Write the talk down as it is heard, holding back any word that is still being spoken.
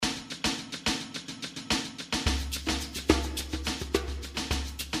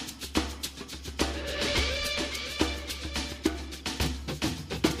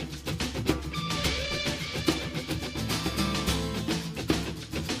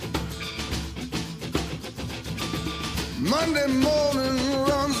Monday morning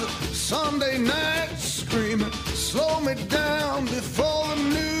runs, Sunday night screaming. Slow me down before the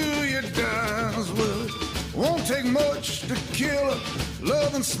new year dies. Well, it won't take much to kill a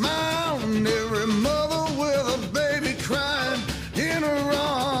loving smile, and every mother with a baby crying in her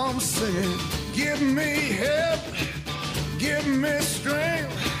arms singing, give me help, give me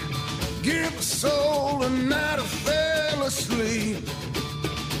strength, give a soul a night of fell asleep.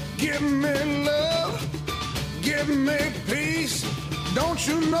 Give me love, give me peace. Don't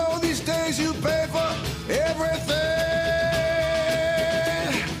you know these days you pay for everything?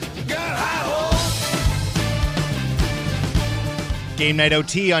 Got high hopes. Game Night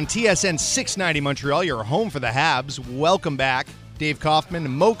OT on TSN 690 Montreal. You're home for the Habs. Welcome back. Dave Kaufman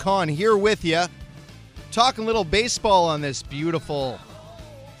and Moe Khan here with you. Talking a little baseball on this beautiful,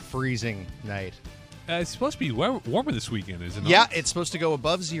 freezing night. It's supposed to be warmer this weekend, isn't it? Yeah, it's supposed to go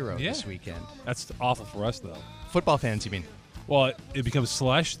above zero this weekend. That's awful for us, though. Football fans, you mean? Well, it becomes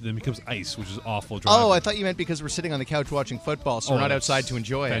slush, then it becomes ice, which is awful driving. Oh, I thought you meant because we're sitting on the couch watching football, so we're not outside to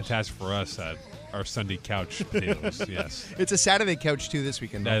enjoy it. Fantastic for us at our Sunday couch potatoes, yes. It's a Saturday couch, too, this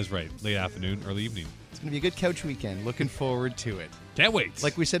weekend. That is right. Late afternoon, early evening. It's going to be a good couch weekend. Looking forward to it. Can't wait.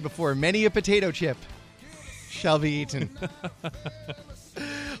 Like we said before, many a potato chip shall be eaten.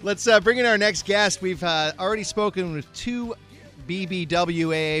 Let's bring in our next guest. We've already spoken with two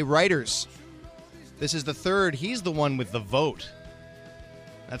BBWAA writers. This is the third. He's the one with the vote.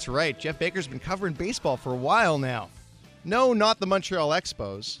 That's right. Geoff Baker's been covering baseball for a while now. No, not the Montreal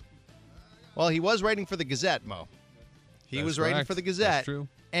Expos. Well, he was writing for the Gazette, Mo. He was writing for the Gazette. That's true.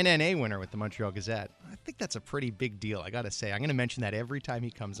 NNA winner with the Montreal Gazette. I think that's a pretty big deal, I got to say. I'm going to mention that every time he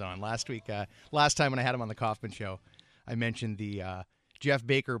comes on. Last time when I had him on the Kaufman Show, I mentioned the Geoff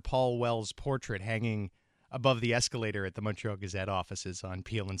Baker Paul Wells portrait hanging above the escalator at the Montreal Gazette offices on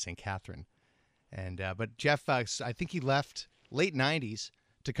Peel and St. Catherine. But Geoff, I think he left late 90s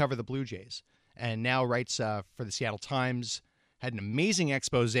to cover the Blue Jays and now writes for the Seattle Times, had an amazing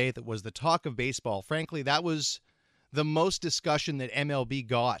expose that was the talk of baseball. Frankly, that was the most discussion that MLB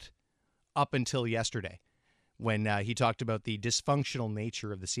got up until yesterday when he talked about the dysfunctional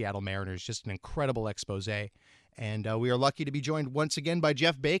nature of the Seattle Mariners. Just an incredible expose. And we are lucky to be joined once again by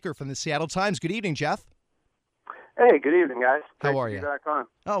Geoff Baker from the Seattle Times. Good evening, Geoff. Hey, good evening, guys. How are you? Great to be back on.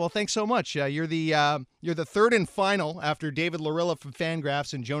 Oh, well, thanks so much. You're the third and final after David Larilla from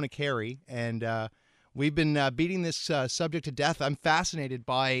Fangraphs and Jonah Carey, and we've been beating this subject to death. I'm fascinated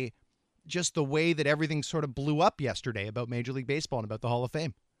by just the way that everything sort of blew up yesterday about Major League Baseball and about the Hall of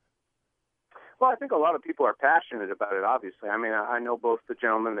Fame. Well, I think a lot of people are passionate about it, obviously. I mean, I know both the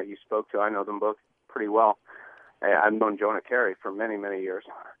gentlemen that you spoke to. I know them both pretty well. I've known Jonah Carey for many, many years,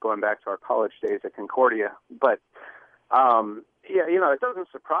 going back to our college days at Concordia. But, it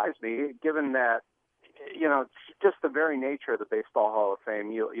doesn't surprise me, given that, just the very nature of the Baseball Hall of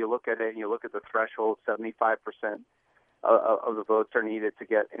Fame. You look at it and you look at the threshold, 75% of the votes are needed to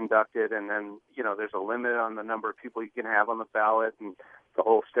get inducted. And then, there's a limit on the number of people you can have on the ballot and the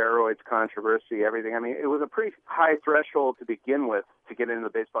whole steroids controversy, everything. I mean, it was a pretty high threshold to begin with to get into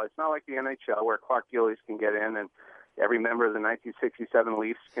baseball. It's not like the NHL where Clark Gillies can get in and every member of the 1967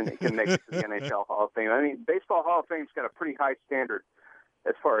 Leafs can make it to the NHL Hall of Fame. I mean, Baseball Hall of Fame's got a pretty high standard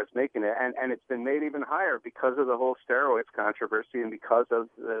as far as making it, and it's been made even higher because of the whole steroids controversy and because of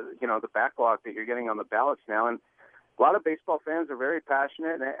the backlog that you're getting on the ballots now. And a lot of baseball fans are very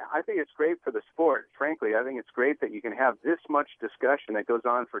passionate, and I think it's great for the sport. Frankly, I think it's great that you can have this much discussion that goes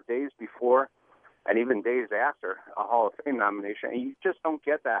on for days before and even days after a Hall of Fame nomination. And you just don't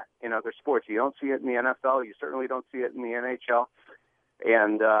get that in other sports. You don't see it in the NFL. You certainly don't see it in the NHL.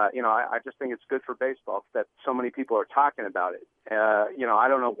 And, I just think it's good for baseball that so many people are talking about it. I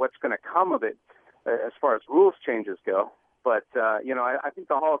don't know what's going to come of it as far as rules changes go. But, I think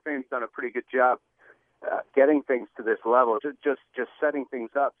the Hall of Fame's done a pretty good job getting things to this level, just setting things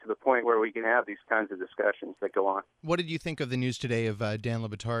up to the point where we can have these kinds of discussions that go on. What did you think of the news today of Dan Le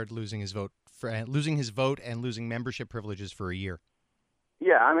Batard losing his vote and losing membership privileges for a year?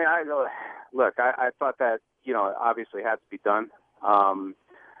 Yeah, I mean, I thought that obviously had to be done. I'm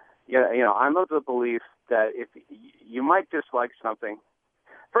of the belief that if you might dislike something,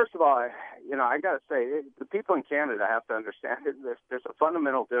 first of all, I got to say, the people in Canada have to understand it. There's a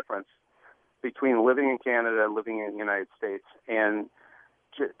fundamental difference between living in Canada and living in the United States, and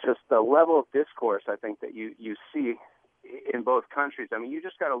just the level of discourse I think that you see in both countries. I mean, you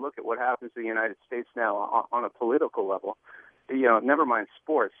just got to look at what happens in the United States now on a political level. Never mind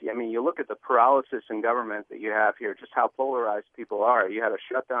sports. I mean, you look at the paralysis in government that you have here, just how polarized people are. You had a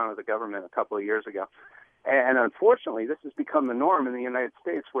shutdown of the government a couple of years ago. And unfortunately, this has become the norm in the United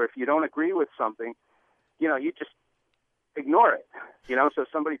States, where if you don't agree with something, you ignore it. So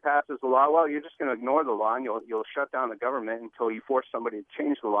somebody passes the law, well, you're just going to ignore the law, and you'll shut down the government until you force somebody to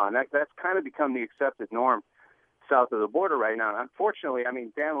change the law. And that's kind of become the accepted norm south of the border right now. And unfortunately,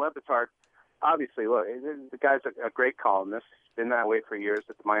 Dan Le Batard, obviously, look, the guy's a great columnist. He's been that way for years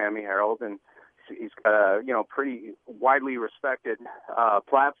at the Miami Herald, and he's got a pretty widely respected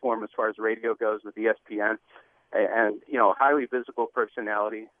platform as far as radio goes with ESPN, and highly visible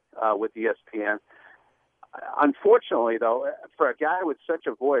personality with ESPN. Unfortunately, though, for a guy with such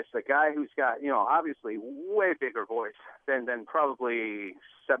a voice, a guy who's got obviously way bigger voice than probably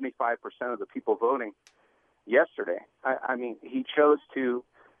 75% of the people voting yesterday, he chose to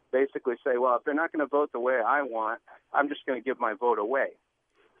basically say, well, if they're not going to vote the way I want, I'm just going to give my vote away.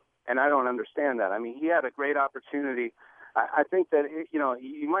 And I don't understand that. He had a great opportunity. I think that,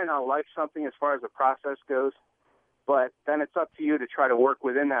 you might not like something as far as the process goes, but then it's up to you to try to work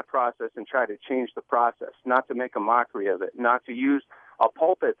within that process and try to change the process, not to make a mockery of it, not to use a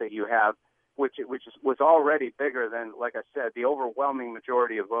pulpit that you have, which was already bigger than, like I said, the overwhelming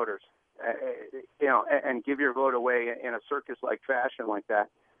majority of voters, and give your vote away in a circus-like fashion like that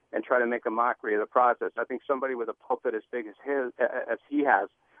and try to make a mockery of the process. I think somebody with a pulpit as big as he has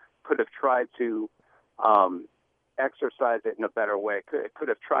could have tried to exercise it in a better way, could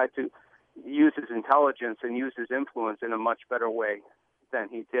have tried to use his intelligence and use his influence in a much better way than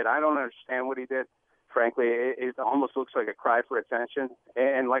he did. I don't understand what he did. Frankly, it almost looks like a cry for attention.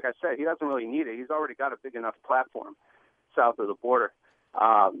 And like I said, he doesn't really need it. He's already got a big enough platform south of the border.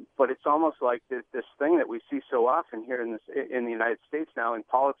 But it's almost like this thing that we see so often here in the United States now, in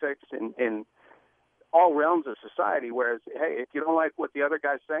politics, in all realms of society, whereas, hey, if you don't like what the other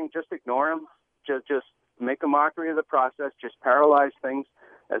guy's saying, just ignore him. Just make a mockery of the process. Just paralyze things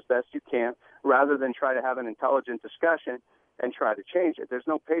as best you can, rather than try to have an intelligent discussion and try to change it. There's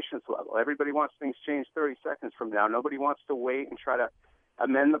no patience level. Everybody wants things changed 30 seconds from now. Nobody wants to wait and try to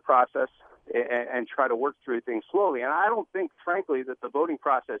amend the process and try to work through things slowly. And I don't think, frankly, that the voting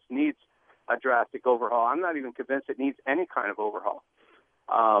process needs a drastic overhaul. I'm not even convinced it needs any kind of overhaul.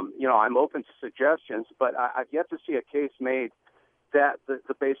 I'm open to suggestions, but I've yet to see a case made that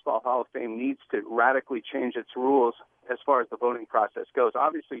the Baseball Hall of Fame needs to radically change its rules as far as the voting process goes.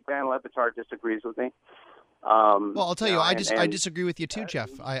 Obviously, Dan Le Batard disagrees with me. Well, I'll tell you, I disagree with you too,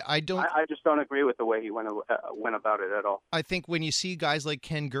 Geoff. I just don't agree with the way he went about it at all. I think when you see guys like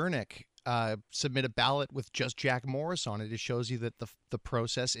Ken Gurnick submit a ballot with just Jack Morris on it, it shows you that the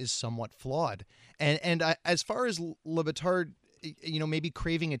process is somewhat flawed. And as far as Le Batard, maybe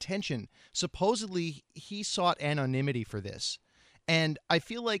craving attention, supposedly he sought anonymity for this. And I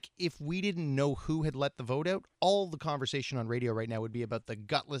feel like if we didn't know who had let the vote out, all the conversation on radio right now would be about the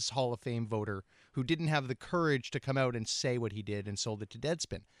gutless Hall of Fame voter who didn't have the courage to come out and say what he did and sold it to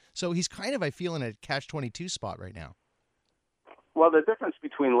Deadspin. So he's kind of, I feel, in a catch-22 spot right now. Well, the difference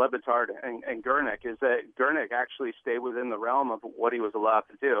between Le Batard and Gurnick is that Gurnick actually stayed within the realm of what he was allowed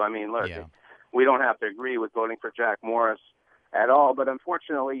to do. Look, we don't have to agree with voting for Jack Morris at all, but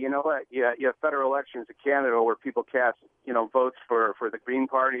unfortunately, you know what? You have federal elections in Canada where people cast, votes for the Green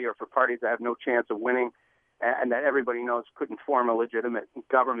Party or for parties that have no chance of winning, and that everybody knows couldn't form a legitimate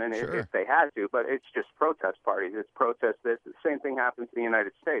government if they had to. But it's just protest parties. It's protest this. The same thing happens in the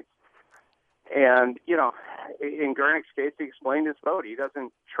United States. And in Gurnick's case, he explained his vote. He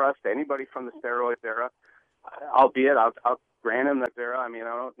doesn't trust anybody from the steroids era, albeit I'll grant him that era. I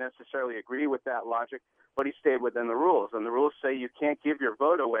don't necessarily agree with that logic, but he stayed within the rules. And the rules say you can't give your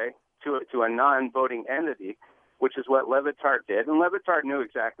vote away to a non-voting entity, which is what Le Batard did. And Le Batard knew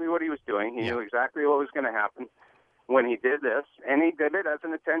exactly what he was doing. He knew exactly what was going to happen when he did this. And he did it as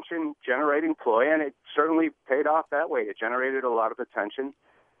an attention-generating ploy, and it certainly paid off that way. It generated a lot of attention.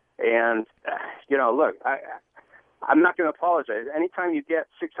 And, look, I'm not going to apologize. Anytime you get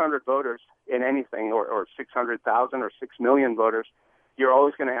 600 voters in anything, or 600,000 or 6 million voters, you're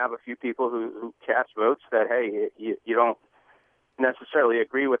always going to have a few people who cast votes that, hey, you don't necessarily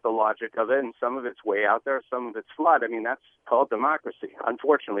agree with the logic of it, and some of it's way out there, some of it's flawed. That's called democracy,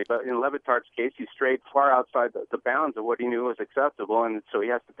 unfortunately. But in Le Batard's case, he strayed far outside the bounds of what he knew was acceptable, and so he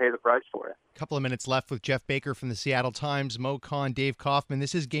has to pay the price for it. A couple of minutes left with Geoff Baker from the Seattle Times, Moe Khan, Dave Kaufman.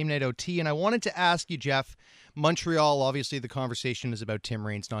 This is Game Night OT, and I wanted to ask you, Geoff, Montreal, obviously the conversation is about Tim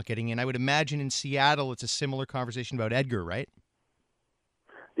Raines not getting in. I would imagine in Seattle it's a similar conversation about Edgar, right?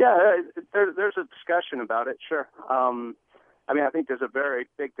 Yeah, there's a discussion about it, sure. I think there's a very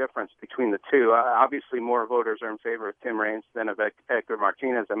big difference between the two. Obviously, more voters are in favor of Tim Raines than of Edgar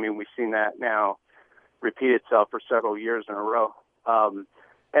Martinez. We've seen that now repeat itself for several years in a row. And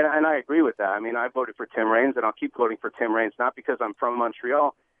I agree with that. I voted for Tim Raines, and I'll keep voting for Tim Raines, not because I'm from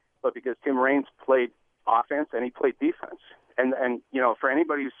Montreal, but because Tim Raines played offense and he played defense. And for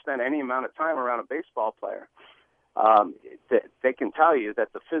anybody who's spent any amount of time around a baseball player, they can tell you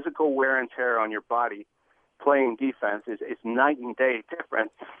that the physical wear and tear on your body playing defense is night and day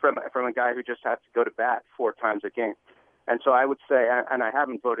different from a guy who just has to go to bat 4 times a game. And so I would say, and I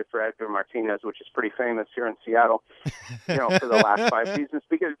haven't voted for Edgar Martinez, which is pretty famous here in Seattle, for the last 5 seasons,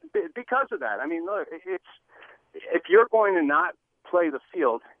 because of that. I mean, look, if you're going to not play the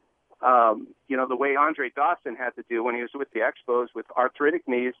field, the way Andre Dawson had to do when he was with the Expos with arthritic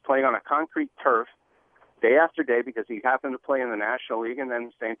knees, playing on a concrete turf day after day because he happened to play in the National League, and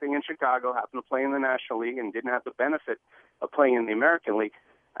then same thing in Chicago, happened to play in the National League and didn't have the benefit of playing in the American League.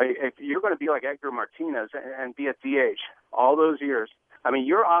 If you're going to be like Edgar Martinez and be a DH all those years, I mean,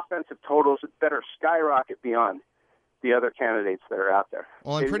 your offensive totals better skyrocket beyond the other candidates that are out there.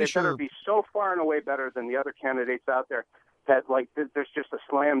 Well, I'm pretty sure better be so far and away better than the other candidates out there that there's just a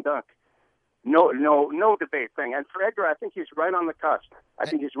slam dunk. No debate thing. And for Edgar, I think he's right on the cusp. I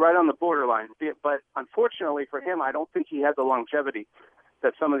think he's right on the borderline. But unfortunately for him, I don't think he had the longevity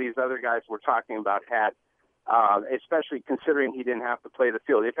that some of these other guys we're talking about had, especially considering he didn't have to play the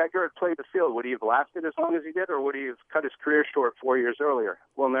field. If Edgar had played the field, would he have lasted as long as he did, or would he have cut his career short 4 years earlier?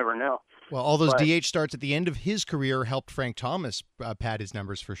 We'll never know. Well, all those DH starts at the end of his career helped Frank Thomas pad his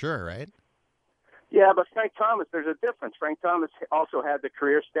numbers for sure, right? Yeah, but Frank Thomas, there's a difference. Frank Thomas also had the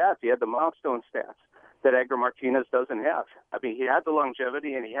career stats. He had the milestone stats that Edgar Martinez doesn't have. I mean, he had the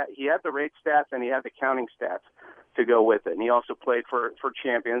longevity, and he had the rate stats, and he had the counting stats to go with it. And he also played for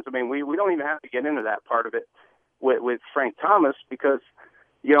champions. I mean, we don't even have to get into that part of it with Frank Thomas because,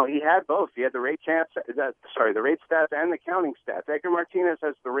 he had both. He had the rate stats and the counting stats. Edgar Martinez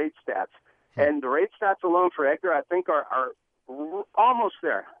has the rate stats. And the rate stats alone for Edgar, I think, are almost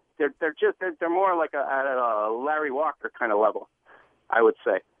there. They're more like a Larry Walker kind of level, I would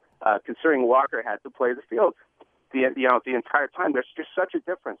say, considering Walker had to play the field the entire time. There's just such a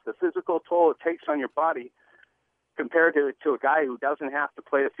difference. The physical toll it takes on your body compared to a guy who doesn't have to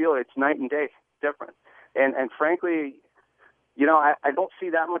play the field, it's night and day different. And frankly, I don't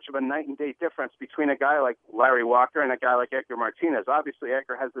see that much of a night and day difference between a guy like Larry Walker and a guy like Edgar Martinez. Obviously,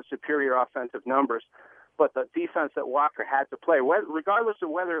 Edgar has the superior offensive numbers, but the defense that Walker had to play, regardless of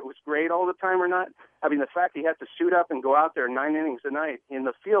whether it was great all the time or not, I mean, the fact he had to suit up and go out there 9 innings a night in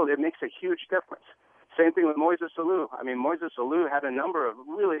the field, it makes a huge difference. Same thing with Moises Alou. I mean, Moises Alou had a number of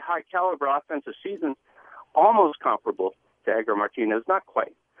really high-caliber offensive seasons, almost comparable to Edgar Martinez, not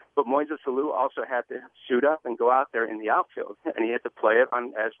quite. But Moises Alou also had to suit up and go out there in the outfield, and he had to play it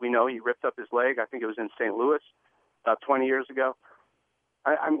on, as we know, he ripped up his leg. I think it was in St. Louis about 20 years ago.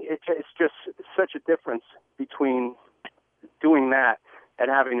 I mean, it's just such a difference between doing that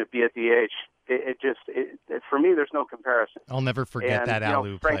and having to be a DH. For me, there's no comparison. I'll never forget that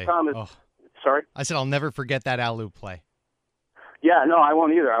Alou play. Frank Thomas, Sorry? I said I'll never forget that Alou play. Yeah, no, I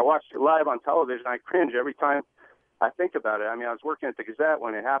won't either. I watched it live on television. I cringe every time I think about it. I mean, I was working at the Gazette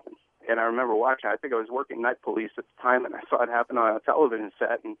when it happened, and I remember watching. I think I was working night police at the time, and I saw it happen on a television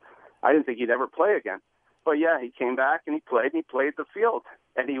set, and I didn't think he'd ever play again. But yeah, he came back and he played the field.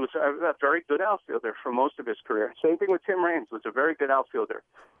 And he was a very good outfielder for most of his career. Same thing with Tim Raines, was a very good outfielder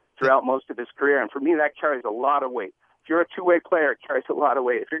throughout most of his career. And for me, that carries a lot of weight. If you're a two-way player, it carries a lot of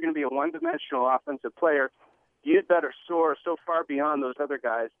weight. If you're going to be a one-dimensional offensive player, you'd better soar so far beyond those other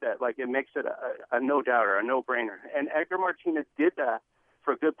guys that it makes it a no-doubter, a no-brainer. And Edgar Martinez did that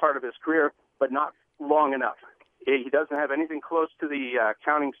for a good part of his career, but not long enough. He doesn't have anything close to the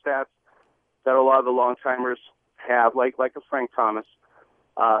counting stats that a lot of the long-timers have, like a Frank Thomas.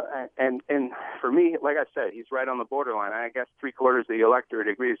 And for me, like I said, he's right on the borderline. I guess 3/4 of the electorate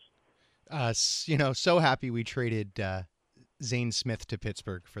agrees. So happy we traded Zane Smith to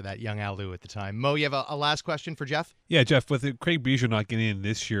Pittsburgh for that young Alou at the time. Mo, you have a last question for Jeff? Yeah, Jeff, with Craig Biggio not getting in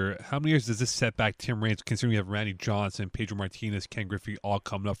this year, how many years does this set back Tim Raines, considering we have Randy Johnson, Pedro Martinez, Ken Griffey all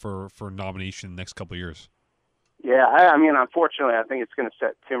coming up for nomination in the next couple of years? Yeah, I mean, unfortunately, I think it's going to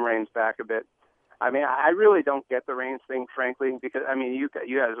set Tim Raines back a bit. I mean, I really don't get the Raines thing, frankly, because, I mean, you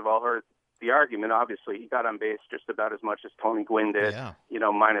guys have all heard the argument. Obviously, he got on base just about as much as Tony Gwynn did,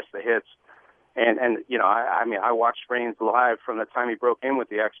 minus the hits. And I mean, I watched Raines live from the time he broke in with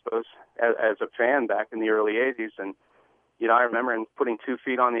the Expos as a fan back in the early 80s. And, I remember him putting 2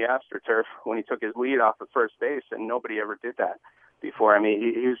 feet on the AstroTurf when he took his lead off of first base, and nobody ever did that before. I mean,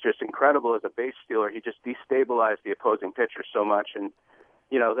 he was just incredible as a base stealer. He just destabilized the opposing pitcher so much. And,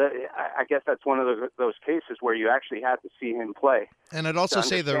 I guess that's one of those cases where you actually have to see him play. And I'd also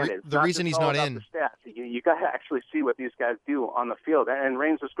say the reason he's not in. You got to actually see what these guys do on the field. And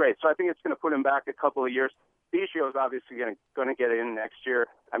Raines was great. So I think it's going to put him back a couple of years. Biggio's obviously going to get in next year.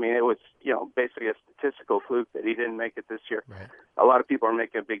 I mean, it was, basically a statistical fluke that he didn't make it this year. Right. A lot of people are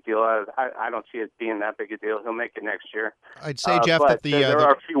making a big deal out of it. I don't see it being that big a deal. He'll make it next year. I'd say, Geoff, but that there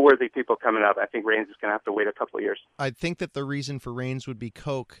are a few worthy people coming up. I think Raines is going to have to wait a couple of years. I think that the reason for Raines would be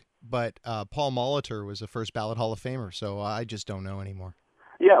Coke, but Paul Molitor was a first ballot Hall of Famer, so I just don't know anymore.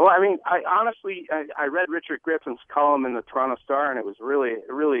 Yeah, well, I mean, I read Richard Griffin's column in the Toronto Star, and it was really,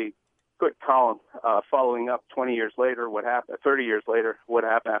 really good column following up 20 years later, 30 years later, what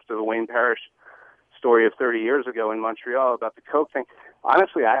happened after the Wayne Parrish story of 30 years ago in Montreal about the Coke thing.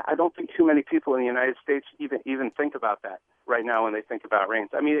 Honestly, I don't think too many people in the United States even think about that right now when they think about Raines.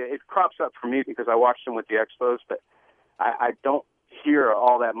 I mean, it crops up for me because I watched him with the Expos, but I don't hear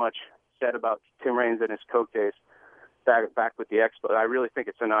all that much said about Tim Raines and his Coke days back with the Expos. I really think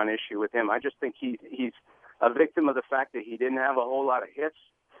it's a non-issue with him. I just think he's a victim of the fact that he didn't have a whole lot of hits.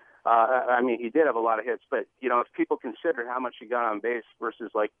 I mean, he did have a lot of hits, but, if people consider how much he got on base versus,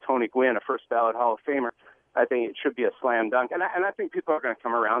 like, Tony Gwynn, a first-ballot Hall of Famer, I think it should be a slam dunk. And I think people are going to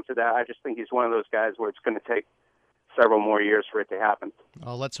come around to that. I just think he's one of those guys where it's going to take several more years for it to happen.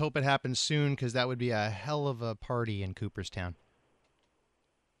 Well, let's hope it happens soon, because that would be a hell of a party in Cooperstown.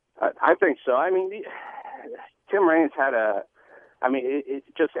 I think so. I mean, Tim Raines had it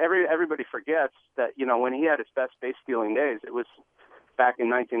just everybody forgets that, when he had his best base-stealing days, it was back in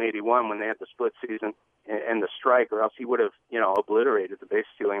 1981 when they had the split season and the strike, or else he would have, obliterated the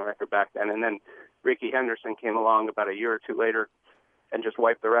base-stealing record back then. And then Rickey Henderson came along about a year or two later and just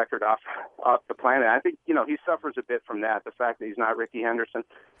wiped the record off the planet. I think, he suffers a bit from that, the fact that he's not Rickey Henderson.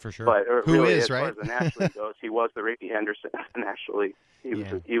 For sure. But Who really, is, as far right? as the National League goes, he was the Rickey Henderson National League. He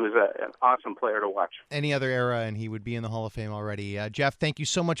was an awesome player to watch. Any other era, and he would be in the Hall of Fame already. Geoff, thank you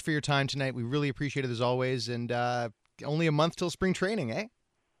so much for your time tonight. We really appreciate it as always, and only a month till spring training, eh?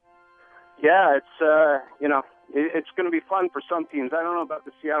 Yeah, it's it's going to be fun for some teams. I don't know about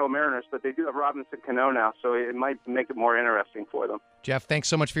the Seattle Mariners, but they do have Robinson Cano now, so it might make it more interesting for them. Geoff, thanks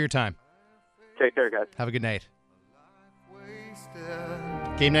so much for your time. Take care, guys. Have a good night.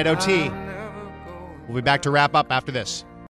 Game Night OT. We'll be back to wrap up after this.